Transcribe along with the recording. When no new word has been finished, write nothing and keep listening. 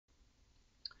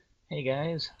Hey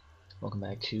guys, welcome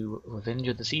back to Revenge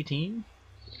of the Sea Team.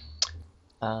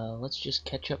 Let's just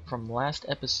catch up from last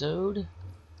episode.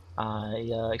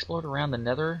 I explored around the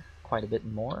Nether quite a bit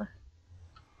more.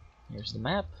 Here's the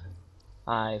map.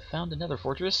 I found another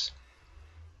fortress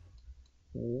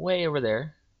way over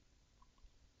there.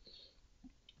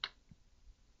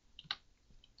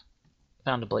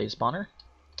 Found a blaze spawner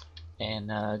and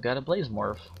got a blaze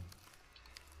morph.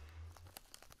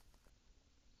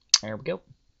 There we go.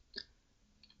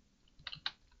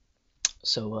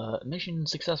 So mission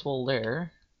successful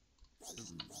there.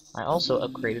 I also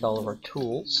upgraded all of our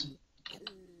tools.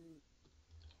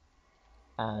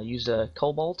 Used a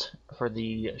cobalt for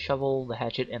the shovel, the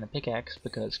hatchet, and the pickaxe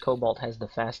because cobalt has the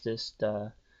fastest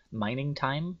mining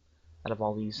time out of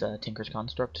all these Tinker's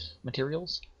Construct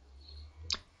materials.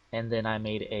 And then I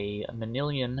made a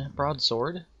Manilian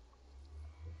broadsword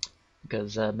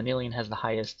because Manilian has the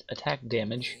highest attack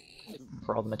damage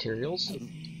for all the materials.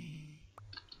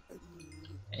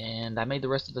 And I made the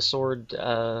rest of the sword,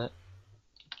 like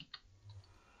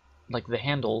the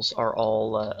handles are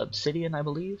all obsidian, I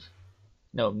believe.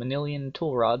 No, Manilian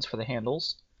tool rods for the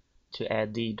handles to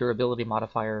add the durability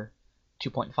modifier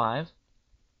 2.5.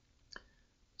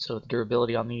 So the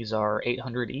durability on these are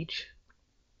 800 each.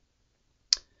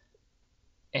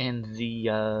 And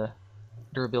the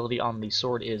durability on the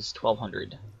sword is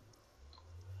 1200.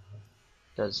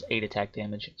 Does 8 attack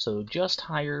damage. So just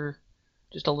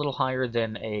a little higher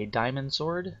than a diamond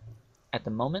sword at the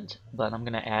moment, but I'm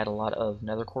going to add a lot of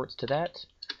nether quartz to that.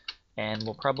 And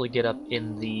we'll probably get up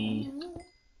in the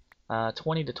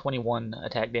 20 to 21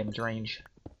 attack damage range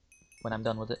when I'm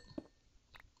done with it.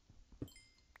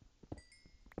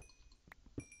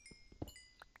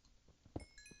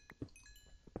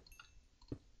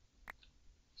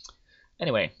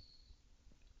 Anyway,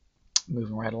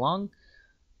 moving right along.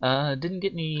 Didn't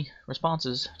get any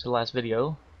responses to the last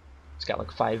video. It's got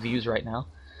like 5 views right now.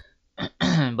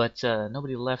 But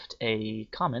nobody left a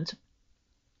comment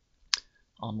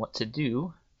on what to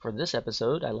do for this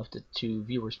episode. I left it to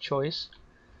viewer's choice.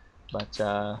 But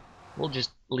we'll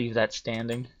just leave that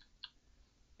standing.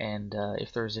 And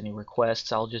if there's any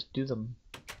requests, I'll just do them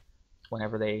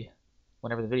whenever the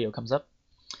video comes up.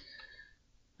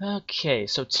 Okay,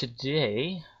 so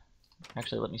today,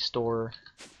 actually let's store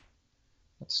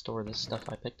this stuff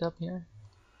I picked up here.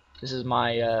 This is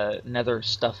my nether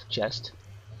stuff chest.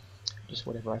 Just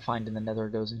whatever I find in the nether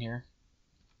goes in here.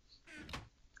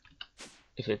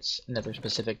 If it's nether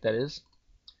specific, that is.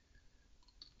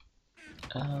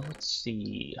 Let's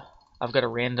see. I've got a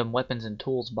random weapons and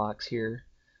tools box here,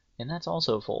 and that's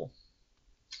also full.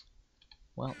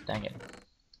 Well, dang it.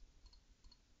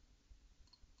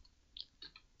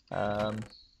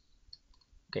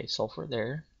 Okay, sulfur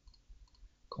there.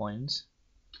 Coins.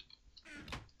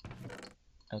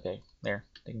 Okay, there.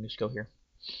 They can just go here.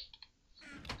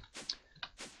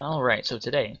 Alright, so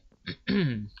today.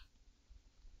 Throat's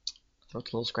a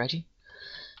little scratchy.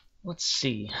 Let's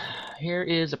see. Here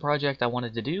is a project I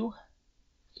wanted to do.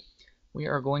 We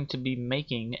are going to be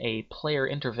making a player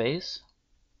interface.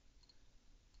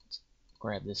 Let's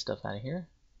grab this stuff out of here.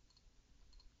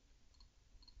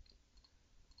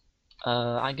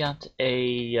 I got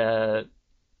a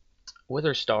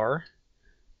Wither Star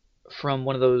from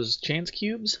one of those chance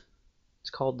cubes. It's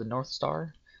called the North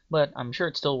Star, but I'm sure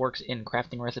it still works in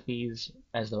crafting recipes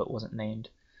as though it wasn't named.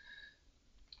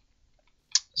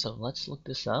 So let's look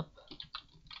this up.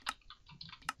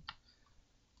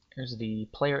 Here's the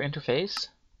player interface.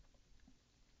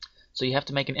 So you have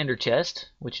to make an ender chest,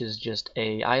 which is just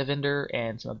a eye of ender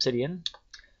and some obsidian.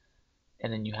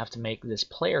 And then you have to make this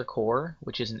player core,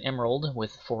 which is an emerald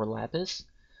with 4 lapis.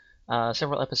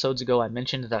 Several episodes ago I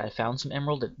mentioned that I found some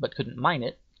emerald but couldn't mine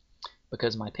it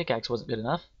because my pickaxe wasn't good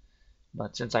enough.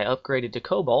 But since I upgraded to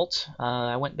cobalt,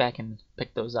 I went back and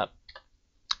picked those up.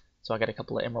 So I got a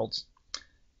couple of emeralds.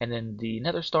 And then the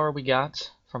nether star we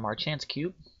got from our chance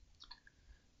cube.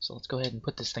 So let's go ahead and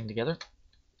put this thing together.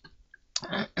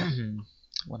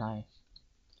 When I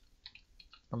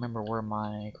remember where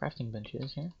my crafting bench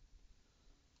is here.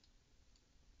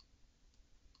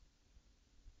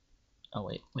 Oh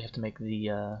wait, we have to make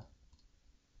the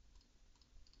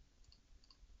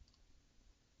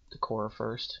core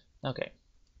first. Okay.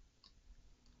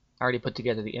 I already put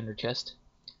together the ender chest.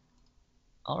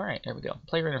 Alright, there we go.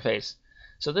 Player interface.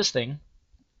 So this thing,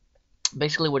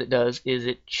 basically what it does is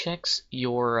it checks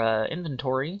your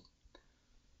inventory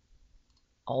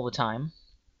all the time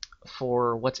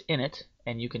for what's in it,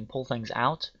 and you can pull things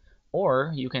out,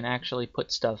 or you can actually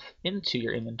put stuff into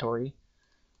your inventory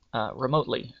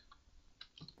remotely.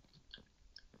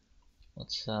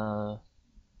 Let's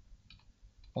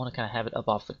want to kind of have it up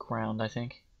off the ground, I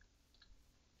think.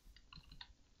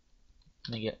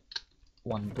 Let me get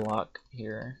one block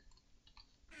here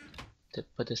to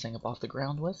put this thing up off the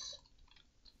ground with.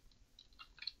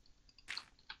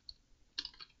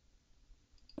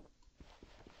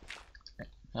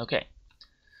 Okay,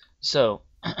 so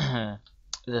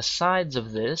the sides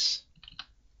of this,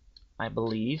 I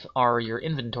believe, are your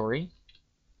inventory.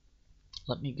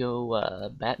 Let me go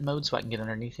bat mode so I can get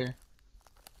underneath here.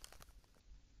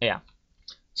 Yeah,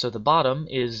 so the bottom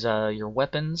is your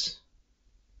weapons,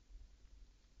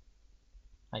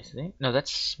 I think. No,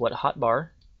 that's what, hotbar.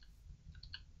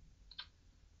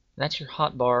 That's your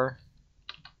hotbar.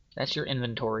 That's your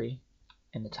inventory.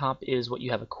 And the top is what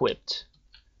you have equipped.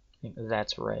 I think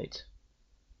that's right.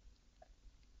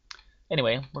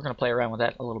 Anyway, we're going to play around with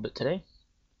that a little bit today.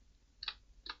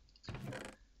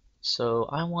 So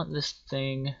I want this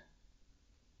thing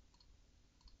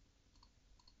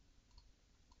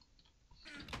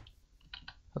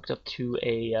hooked up to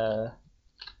a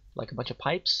like a bunch of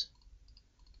pipes.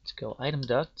 Let's go item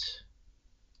duct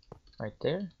right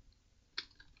there.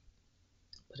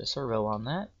 Put a servo on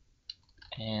that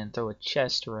and throw a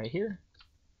chest right here.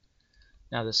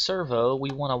 Now the servo, we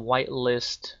want to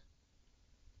whitelist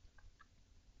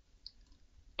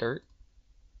dirt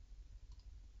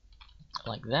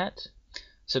like that.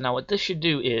 So now what this should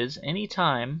do is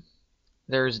anytime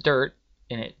there's dirt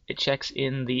and it checks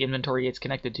in the inventory it's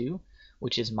connected to,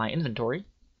 which is my inventory,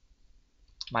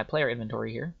 my player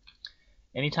inventory here.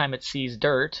 Anytime it sees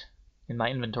dirt in my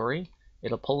inventory,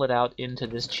 it'll pull it out into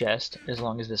this chest as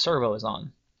long as the servo is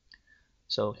on.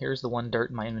 So here's the one dirt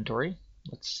in my inventory.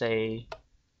 Let's say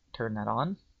turn that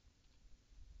on.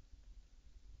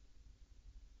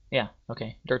 Yeah,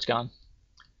 okay, dirt's gone.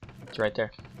 It's right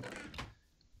there.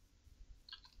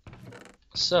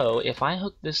 So if I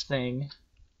hook this thing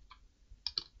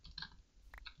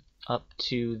up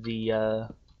to the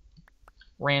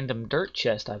random dirt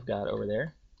chest I've got over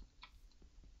there,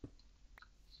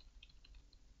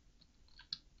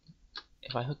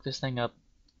 if I hook this thing up,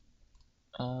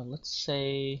 let's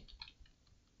say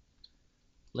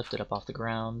lift it up off the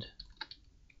ground.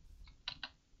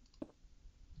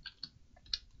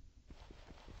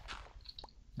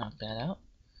 Knock that out.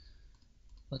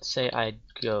 Let's say I'd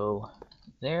go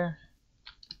there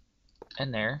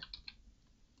and there,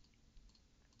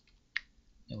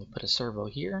 and we put a servo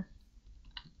here.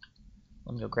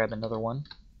 Let me go grab another one.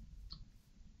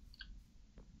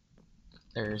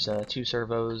 There's 2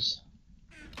 servos.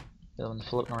 The other one's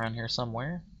floating around here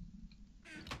somewhere.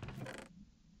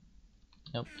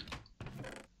 Nope.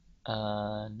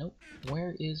 Nope.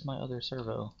 Where is my other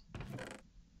servo?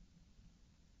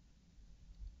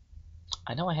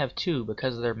 I know I have 2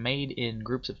 because they're made in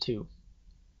groups of 2.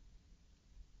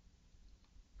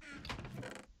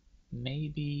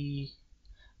 Maybe...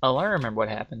 Oh, I remember what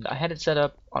happened. I had it set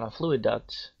up on a fluid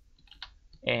duct,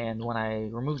 and when I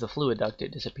removed the fluid duct,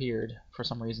 it disappeared for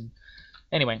some reason.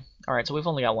 Anyway, alright, so we've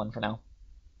only got 1 for now.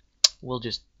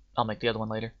 I'll make the other one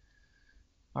later.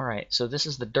 Alright, so this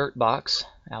is the dirt box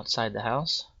outside the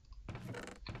house.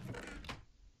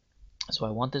 So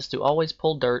I want this to always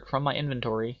pull dirt from my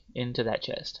inventory into that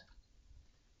chest.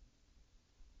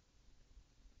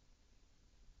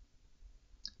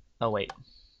 Oh wait,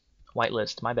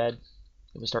 whitelist, my bad.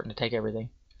 It was starting to take everything.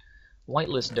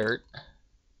 Whitelist dirt.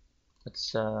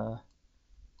 Let's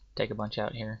take a bunch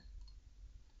out here.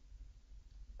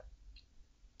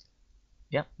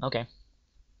 Yep, okay.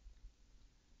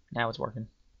 Now it's working.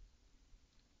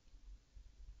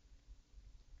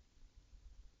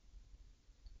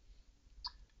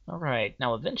 Alright,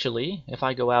 now eventually, if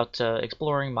I go out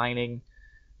exploring, mining,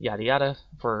 yada yada,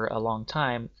 for a long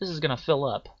time, this is going to fill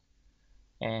up.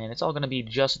 And it's all going to be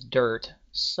just dirt.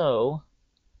 So,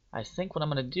 I think what I'm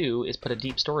going to do is put a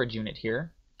deep storage unit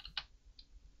here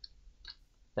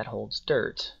that holds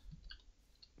dirt.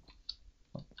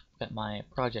 Got my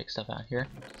project stuff out here.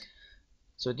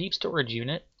 So a deep storage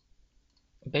unit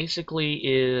basically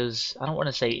is, I don't want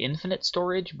to say infinite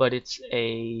storage, but it's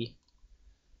a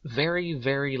very,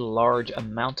 very large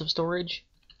amount of storage,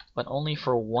 but only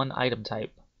for one item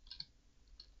type.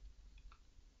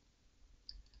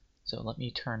 So let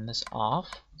me turn this off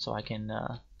so I can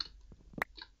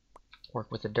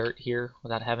work with the dirt here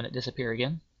without having it disappear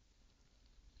again.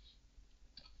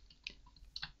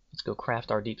 Let's go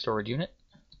craft our deep storage unit.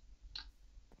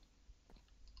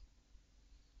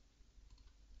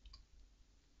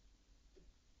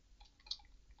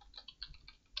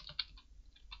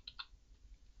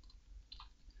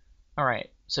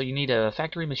 Alright, so you need a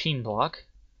factory machine block,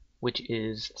 which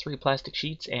is 3 plastic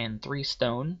sheets and 3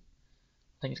 stone.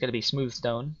 I think it's got to be smooth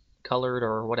stone, colored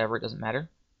or whatever, it doesn't matter.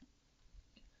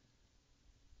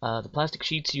 The plastic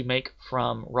sheets you make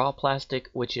from raw plastic,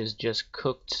 which is just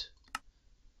cooked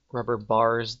rubber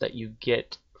bars that you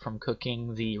get from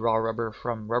cooking the raw rubber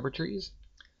from rubber trees.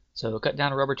 So cut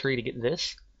down a rubber tree to get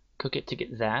this, cook it to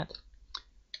get that,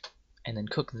 and then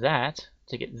cook that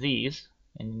to get these,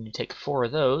 and you take 4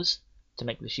 of those to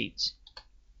make the sheets.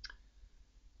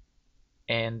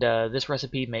 And this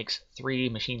recipe makes 3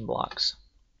 machine blocks.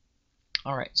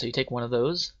 Alright, so you take one of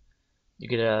those, you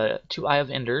get 2 Eye of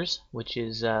Enders, which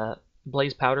is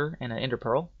blaze powder and an ender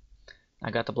pearl. I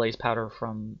got the blaze powder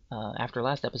from after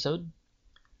last episode,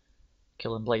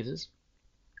 killing blazes.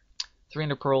 3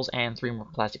 ender pearls and 3 more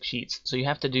plastic sheets. So you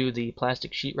have to do the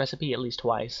plastic sheet recipe at least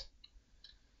twice,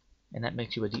 and that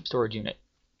makes you a deep storage unit.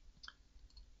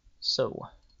 So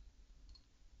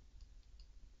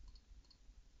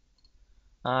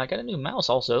I got a new mouse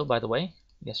also, by the way.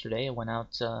 Yesterday I went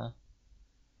out,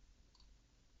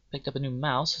 picked up a new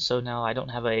mouse, so now I don't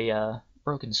have a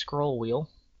broken scroll wheel.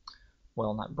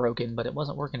 Well, not broken, but it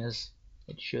wasn't working as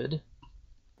it should.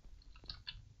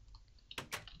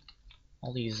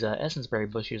 All these essence berry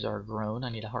bushes are grown. I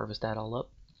need to harvest that all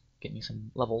up. Get me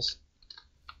some levels.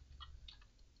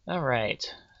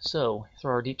 Alright, so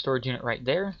throw our deep storage unit right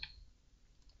there.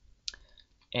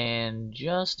 And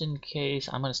just in case,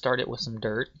 I'm going to start it with some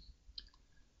dirt.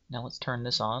 Now let's turn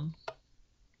this on.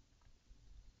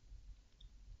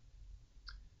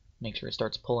 Make sure it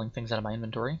starts pulling things out of my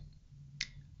inventory.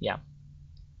 Yeah.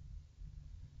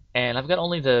 And I've got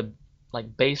only the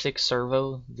basic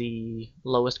servo, the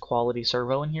lowest quality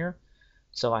servo in here.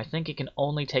 So I think it can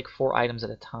only take 4 items at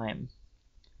a time.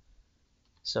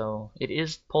 So it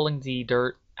is pulling the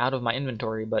dirt out of my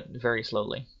inventory, but very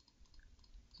slowly.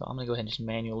 So I'm going to go ahead and just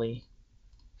manually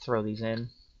throw these in.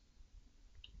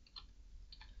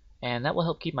 And that will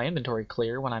help keep my inventory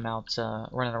clear when I'm out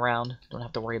running around. Don't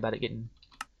have to worry about it getting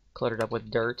cluttered up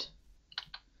with dirt.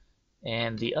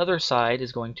 And the other side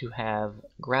is going to have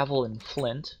gravel and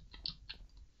flint.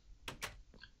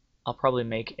 I'll probably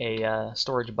make a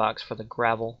storage box for the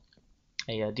gravel,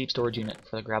 a deep storage unit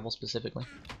for the gravel specifically.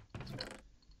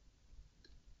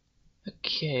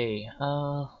 Okay,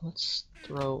 let's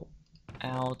throw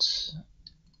out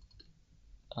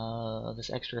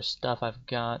this extra stuff I've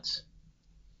got.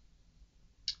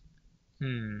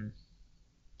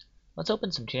 Let's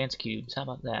open some chance cubes. How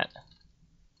about that?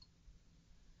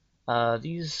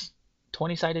 These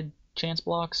 20-sided chance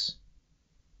blocks,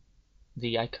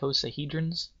 the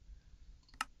icosahedrons.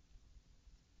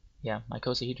 Yeah,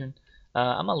 icosahedron.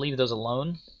 I'm gonna leave those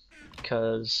alone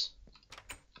because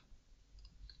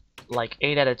like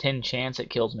 8 out of 10 chance it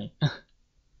kills me.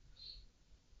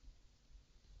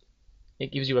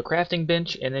 It gives you a crafting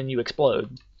bench and then you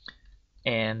explode.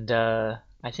 And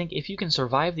I think if you can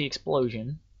survive the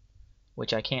explosion,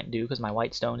 which I can't do because my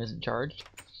white stone isn't charged,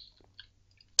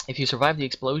 if you survive the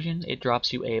explosion, it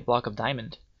drops you a block of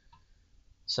diamond.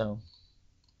 So,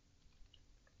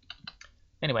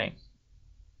 anyway,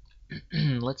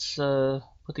 let's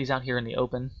put these out here in the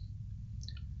open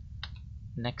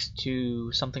next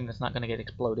to something that's not going to get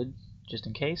exploded, just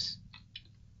in case.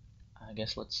 I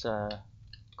guess let's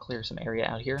clear some area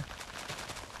out here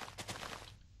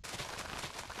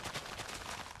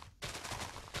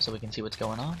so we can see what's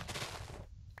going on.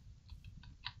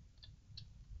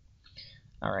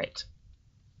 Alright.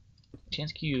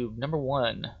 Chance cube number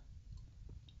 1.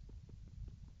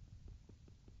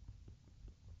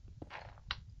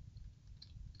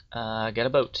 Get a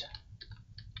boat.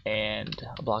 And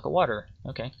a block of water.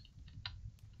 Okay.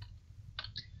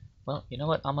 Well, you know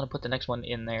what? I'm going to put the next one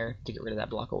in there to get rid of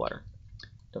that block of water.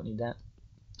 Don't need that.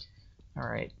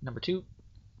 Alright, number 2.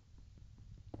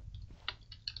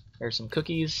 There's some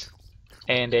cookies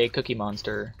and a cookie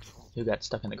monster who got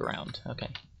stuck in the ground. Okay.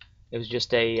 It was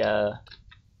just a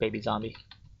baby zombie.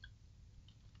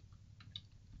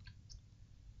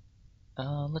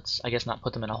 Let's, I guess, not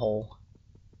put them in a hole.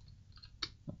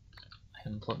 I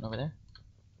have them floating over there.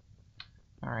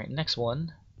 Alright, next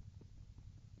one.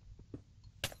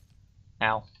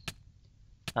 Ow.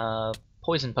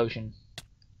 Poison potion.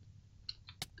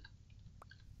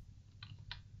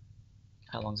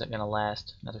 How long is that gonna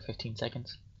last? Another 15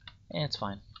 seconds? Eh, it's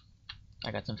fine.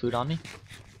 I got some food on me.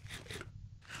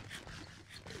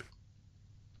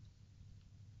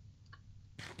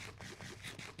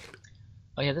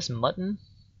 Oh yeah, this mutton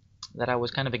that I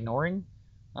was kind of ignoring,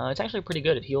 it's actually pretty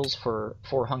good. It heals for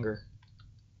 4 hunger.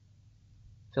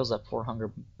 Fills up 4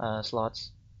 hunger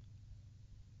slots.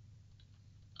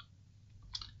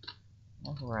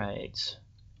 Alright.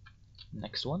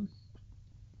 Next one.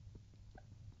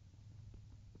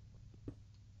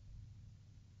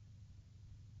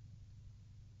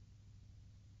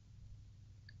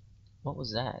 What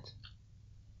was that?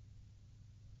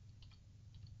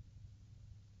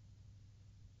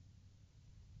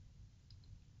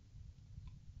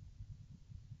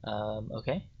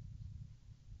 Okay.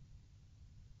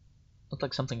 Looked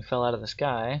like something fell out of the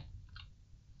sky.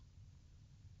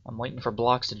 I'm waiting for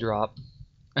blocks to drop.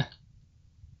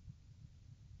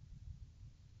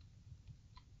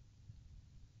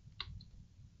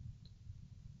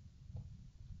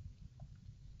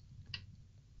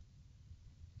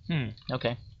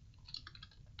 Okay.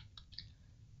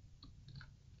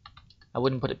 I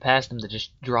wouldn't put it past them to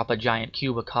just drop a giant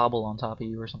cube of cobble on top of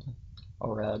you or something.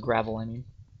 Or gravel, I mean.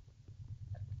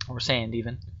 Or sand,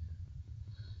 even.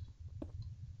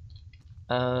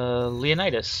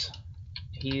 Leonidas.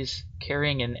 He's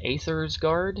carrying an Aether's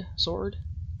Guard sword.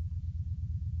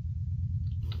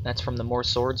 That's from the More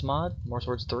Swords mod, More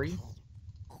Swords 3.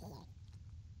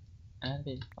 That'd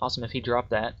be awesome if he dropped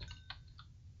that.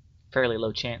 Fairly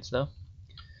low chance, though,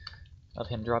 of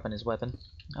him dropping his weapon.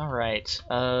 Alright,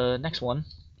 next one.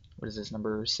 What is this,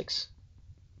 number 6?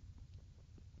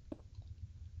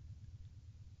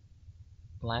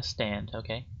 Last stand,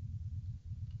 okay.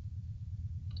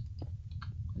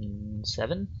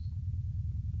 7?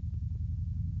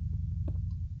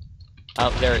 Oh,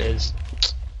 there it is.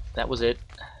 That was it.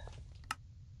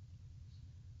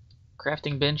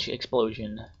 Crafting bench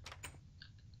explosion.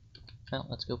 Well,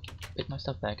 let's go pick my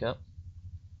stuff back up.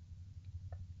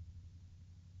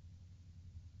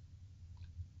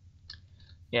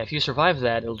 Yeah, if you survive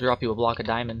that, it'll drop you a block of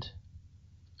diamond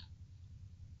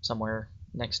somewhere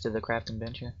next to the crafting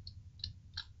bench here.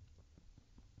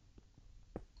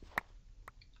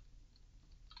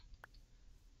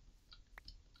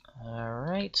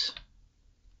 Alright.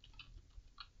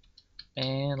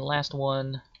 And last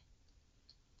one.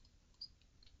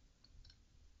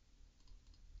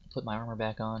 Put my armor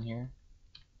back on here.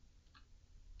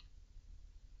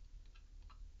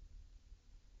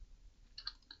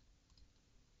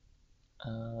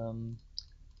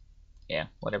 Yeah,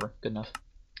 whatever. Good enough.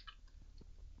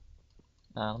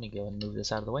 Let me go and move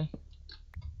this out of the way.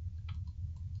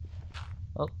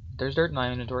 Oh, there's dirt in my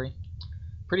inventory.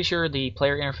 Pretty sure the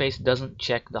player interface doesn't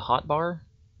check the hotbar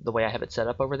the way I have it set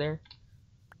up over there.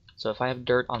 So if I have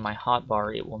dirt on my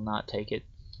hotbar, it will not take it.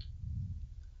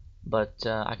 But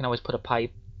I can always put a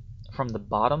pipe from the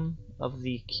bottom of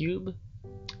the cube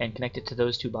and connect it to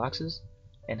those two boxes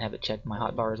and have it check my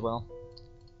hotbar as well.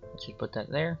 Let's just put that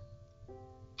there.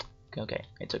 Okay,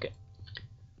 it's okay.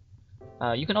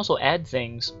 You can also add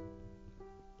things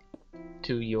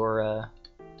to your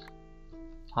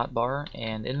hotbar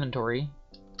and inventory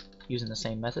using the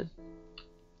same method.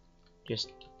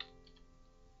 Just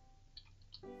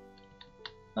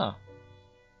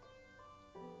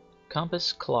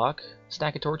compass, clock,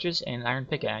 stack of torches, and iron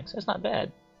pickaxe. That's not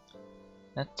bad.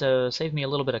 That saved me a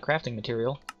little bit of crafting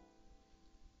material.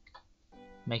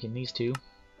 Making these two.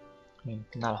 I mean,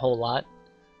 not a whole lot.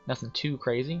 Nothing too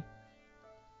crazy.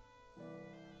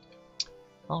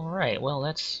 Alright, well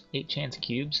that's 8 chance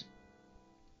cubes.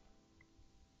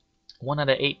 1 out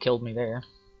of 8 killed me there.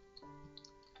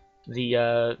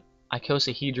 The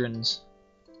icosahedrons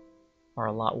are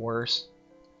a lot worse.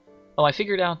 Oh, I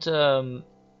figured out a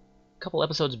couple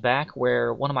episodes back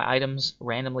where one of my items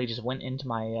randomly just went into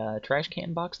my trash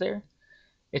can box there.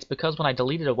 It's because when I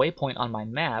deleted a waypoint on my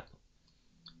map,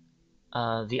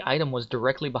 the item was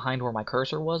directly behind where my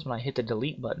cursor was when I hit the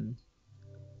delete button.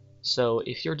 So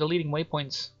if you're deleting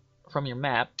waypoints from your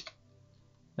map,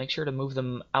 make sure to move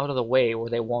them out of the way where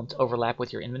they won't overlap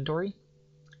with your inventory.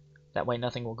 That way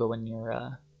nothing will go in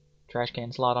your trash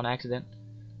can slot on accident.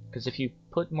 Because if you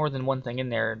put more than one thing in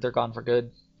there, they're gone for good.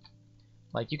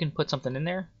 Like, you can put something in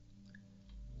there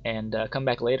and come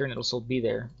back later and it'll still be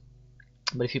there.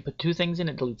 But if you put 2 things in,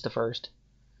 it deletes the first.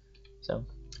 So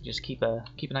just keep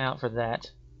an eye out for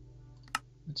that.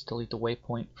 Let's delete the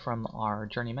waypoint from our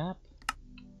journey map.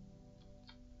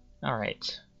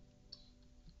 Alright.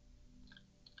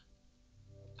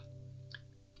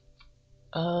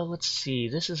 Let's see.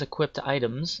 This is equipped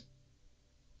items.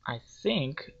 I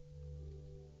think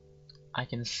I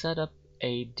can set up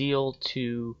a deal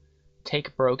to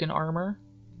take broken armor,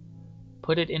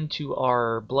 put it into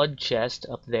our blood chest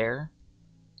up there,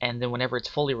 and then whenever it's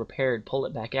fully repaired, pull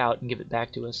it back out and give it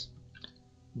back to us.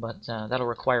 But that'll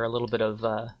require a little bit of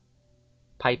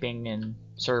piping and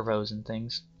servos and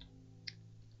things.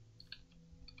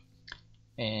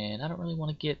 And I don't really want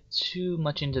to get too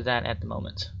much into that at the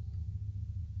moment.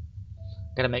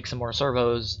 Gotta make some more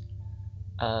servos.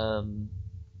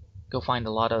 Go find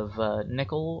a lot of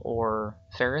nickel or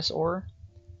ferrous ore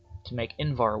to make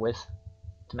Invar with,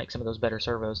 to make some of those better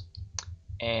servos.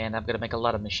 And I've got to make a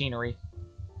lot of machinery.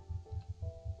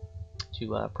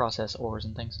 to process ores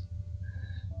and things.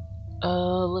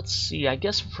 Let's see. I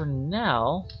guess for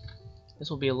now, this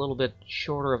will be a little bit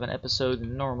shorter of an episode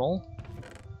than normal.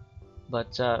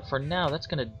 But for now, that's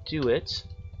going to do it.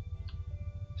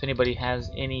 If anybody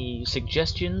has any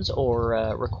suggestions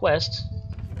or requests...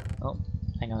 Oh,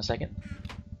 hang on a second.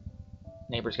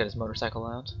 Neighbor's got his motorcycle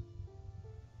out.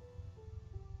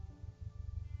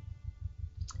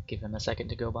 Give him a second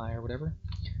to go by or whatever.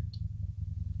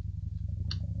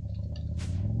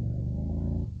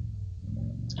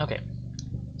 Okay,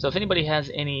 so if anybody has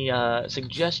any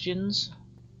suggestions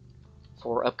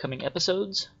for upcoming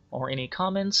episodes or any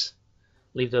comments,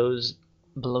 leave those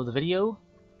below the video.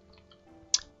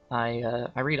 I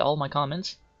read all my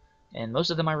comments, and most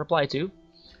of them I reply to.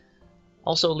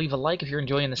 Also, leave a like if you're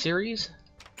enjoying the series.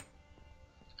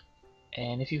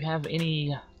 And if you have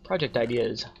any project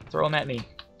ideas, throw them at me.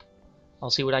 I'll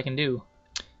see what I can do.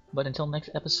 But until next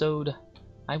episode,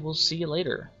 I will see you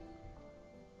later.